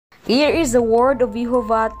Here is the word of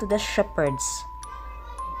Jehovah to the shepherds.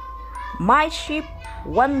 My sheep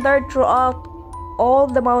wandered throughout all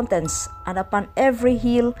the mountains and upon every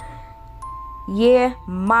hill. Yea,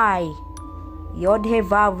 my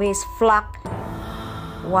Yod-Heh-Vah-Veh's flock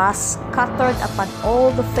was scattered upon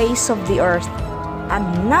all the face of the earth, and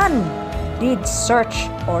none did search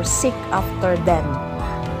or seek after them.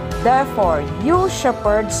 Therefore, you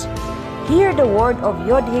shepherds, hear the word of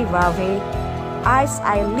Yod-Heh-Vah-Veh. As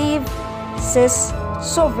I live, says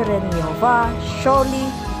Sovereign Jehovah, surely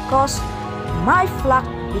because my flock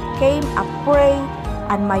became a prey,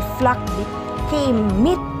 and my flock became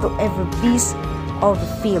meat to every beast of the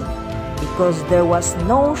field, because there was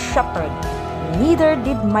no shepherd, neither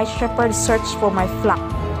did my shepherds search for my flock.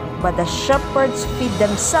 But the shepherds feed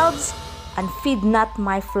themselves, and feed not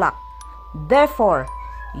my flock. Therefore,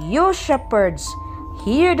 you shepherds,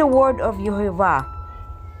 hear the word of Jehovah.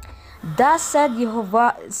 Thus said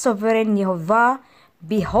Jehovah, Sovereign Jehovah,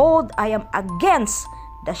 behold, I am against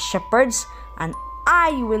the shepherds, and I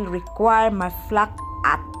will require my flock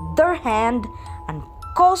at their hand, and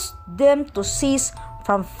cause them to cease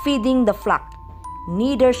from feeding the flock.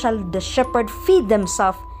 Neither shall the shepherd feed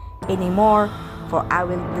themselves any more, for I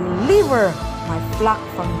will deliver my flock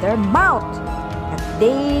from their mouth, that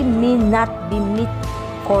they may not be meat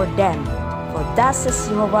for them. For thus says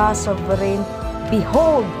Jehovah Sovereign,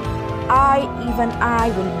 behold, I, even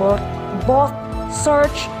I, will both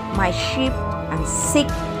search my sheep and seek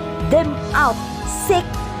them out. Seek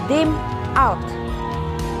them out.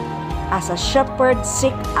 As a shepherd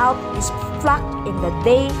seek out his flock in the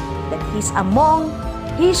day that he's among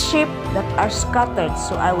his sheep that are scattered,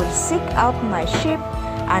 so I will seek out my sheep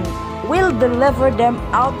and will deliver them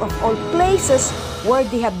out of all places where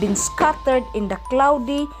they have been scattered in the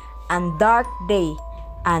cloudy and dark day.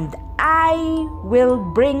 And I will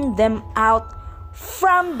bring them out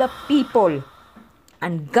from the people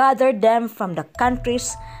and gather them from the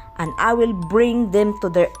countries, and I will bring them to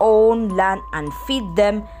their own land and feed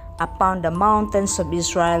them upon the mountains of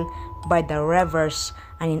Israel, by the rivers,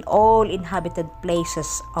 and in all inhabited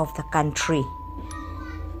places of the country.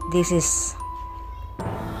 This is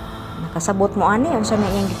nakasabot mo ani unsa na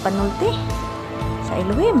iyang gipanulti sa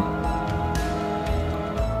Elohim.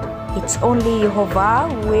 It's only Jehovah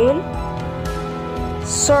will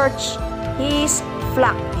search his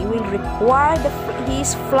flock. He will require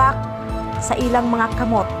his flock sa ilang mga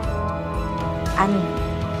kamot, and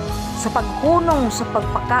sa paghunong sa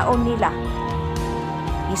pagpakaon nila.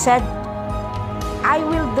 He said, I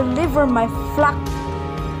will deliver my flock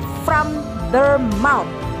from their mouth,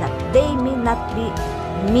 that they may not be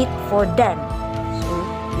meat for them. So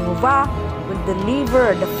Jehovah will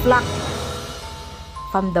deliver the flock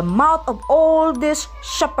from the mouth of all these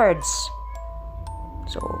shepherds.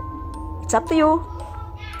 So it's up to you.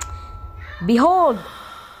 Behold,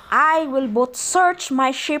 I will both search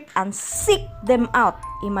my sheep and seek them out.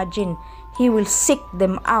 Imagine, he will seek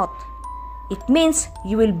them out. It means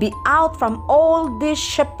you will be out from all this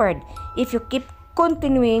shepherd. If you keep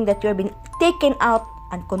continuing that you have been taken out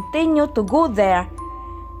and continue to go there,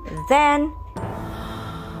 then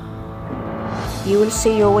you will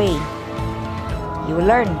see your way. You will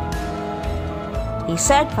learn. He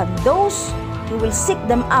said, from those, you will seek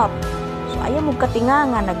them out. So ayaw mo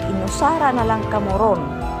katinga nga nag-inusara na lang kamoron.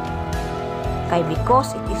 Kay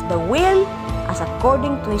because it is the will, as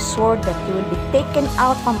according to his word, that you will be taken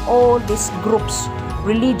out from all these groups,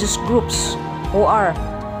 religious groups, who are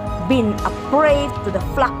being a prey to the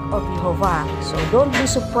flock of Jehovah. So don't be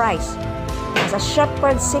surprised. As a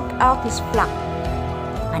shepherd seek out his flock.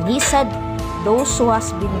 And he said, those who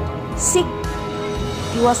has been sick,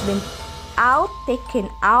 he was been out,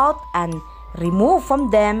 taken out, and removed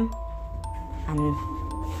from them. And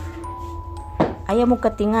ayaw mo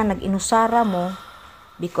katinga nag-inusara mo,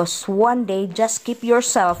 because one day, just keep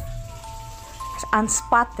yourself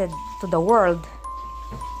unspotted to the world.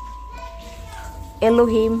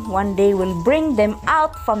 Elohim one day will bring them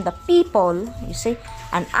out from the people, you see,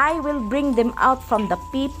 and I will bring them out from the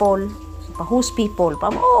people. Whose people?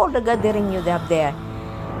 From all the gathering you have there,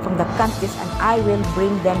 from the countries, and I will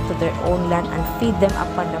bring them to their own land and feed them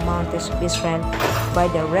upon the mountains of Israel, by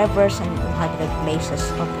the rivers and inhabited places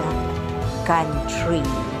of the country.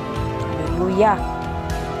 Hallelujah.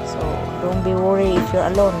 So don't be worried if you're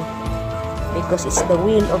alone, because it's the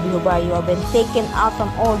will of Jehovah. You have been taken out from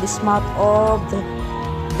all this mouth of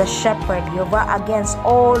the shepherd. Jehovah against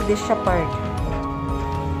all the shepherd.